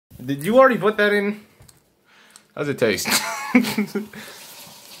Did you already put that in? How's it taste?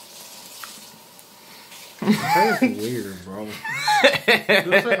 That's weird, bro. It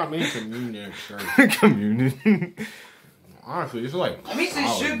looks like I'm in communion shirt. Communion. Honestly, it's like. I mean,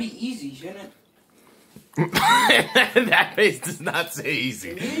 it should be easy, shouldn't it? That face does not say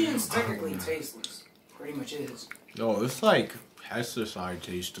easy. Communion's technically tasteless. Pretty much is. No, it's like pesticide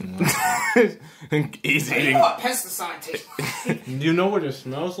tasting. Easy You eating. know what pesticide tastes like? Do you know what it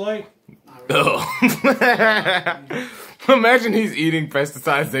smells like? Oh. Imagine he's eating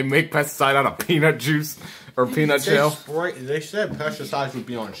pesticides. They make pesticide out of peanut juice or peanut shell. They said pesticides would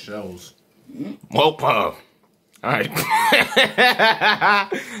be on shells. Well, alright.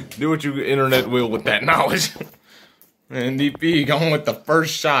 Do what you internet will with that knowledge. And DP going with the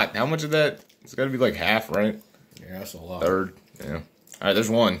first shot. How much of that? It's gotta be like half, right? Yeah, that's a lot. Third. Yeah. Alright, there's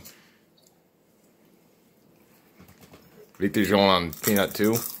one. Victor's going on peanut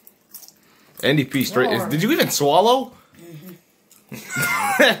too. NDP straight. Did you even swallow?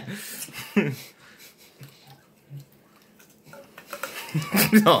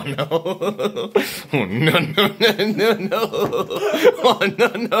 Oh no. Oh no no no no no. Oh no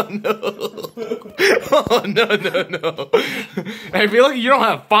no no. Oh no no no. Hey, feel like you don't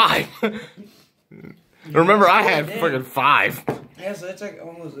have 5. Remember, I had freaking 5. Yeah, so that's like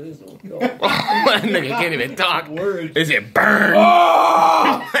almost is. That nigga can't even talk. Word. Is it burn?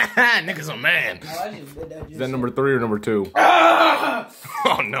 Oh! Nigga's a man. Is that number 3 or number 2?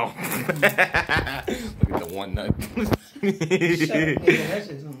 Oh no. Look at the one nut.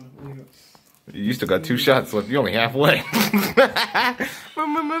 You still got 2 shots left. You only halfway.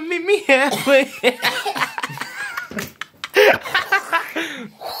 Meet me halfway.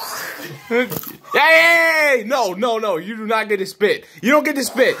 Hey! No, no, no. You do not get to spit. You don't get to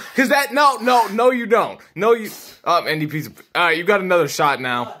spit. Cause that, no, you don't. No, you, NDP's, alright, you got another shot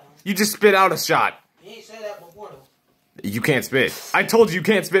now. You just spit out a shot. You ain't said that before, though. You can't spit. I told you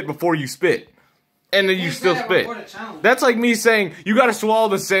can't spit before you spit. And then you still spit. That's like me saying, you gotta swallow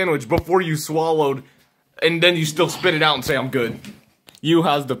the sandwich before you swallowed, and then you still spit it out and say, I'm good. You,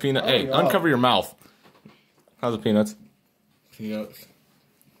 how's the peanut? Hey, uncover your mouth. How's the peanuts? Peanuts.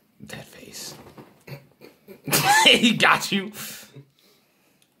 That face. He got you.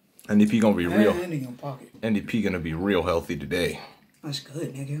 NDP gonna be real. NDP gonna be real healthy today. That's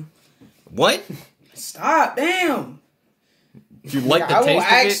good, nigga. What? Stop, damn. You like the I taste will of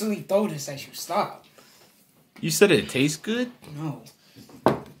actually throw this at you. Stop. You said it tastes good? No.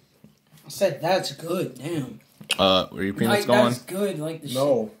 I said that's good, damn. Where your peanuts Like, going? that's good, like the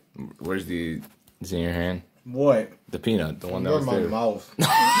No. Where's the, is it in your hand? What? The peanut, the one that Under was my there. mouth.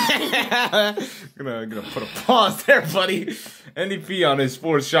 gonna put a pause there, buddy. NDP on his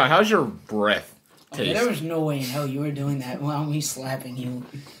 4th shot. How's your breath taste? Okay, there was no way in hell you were doing that while me slapping you.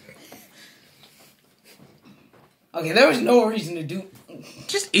 Okay, there was no reason to do.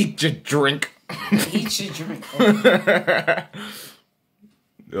 Just eat your drink. Eat your drink.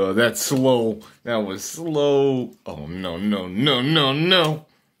 Oh, that's slow. That was slow. Oh, no, no, no, no, no.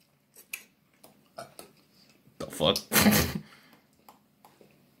 The fuck?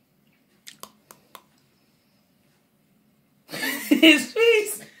 His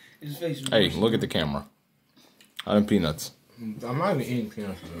face. His face. Hey, look at the camera. How them peanuts? I'm not even eating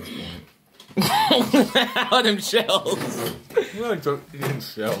peanuts at this point. How them shells? You like to eat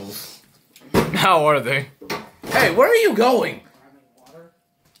shells. How are they? Hey, where are you going?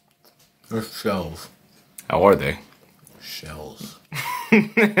 They're shells. How are they? Shells.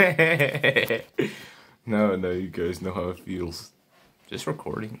 No, you guys know how it feels. Just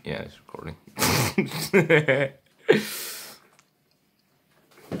recording? Yeah, it's recording.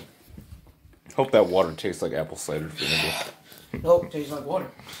 Hope that water tastes like apple cider vinegar. Nope, tastes like water.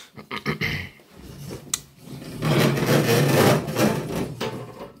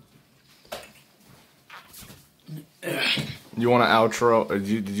 You want an outro?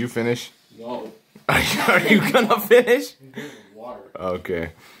 Did you finish? No. Are you gonna finish? Water.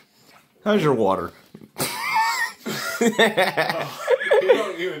 Okay. How's your water? You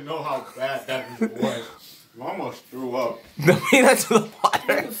don't even know how bad that was. I almost threw up. The peanuts of the What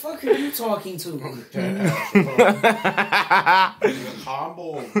water. the fuck are you talking to? A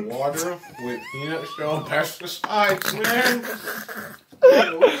combo of water with peanut shell pesticides, man.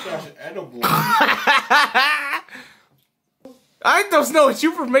 That looks like edible. I ain't throw snow at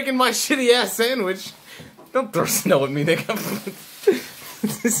you for making my shitty ass sandwich. Don't throw snow at me, nigga.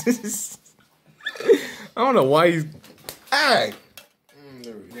 I don't know why you. Hey!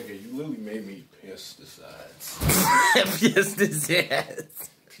 Nigga, you literally made me pesticides. Pesticides.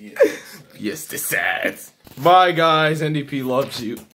 Pesticides. Bye, guys. NDP loves you.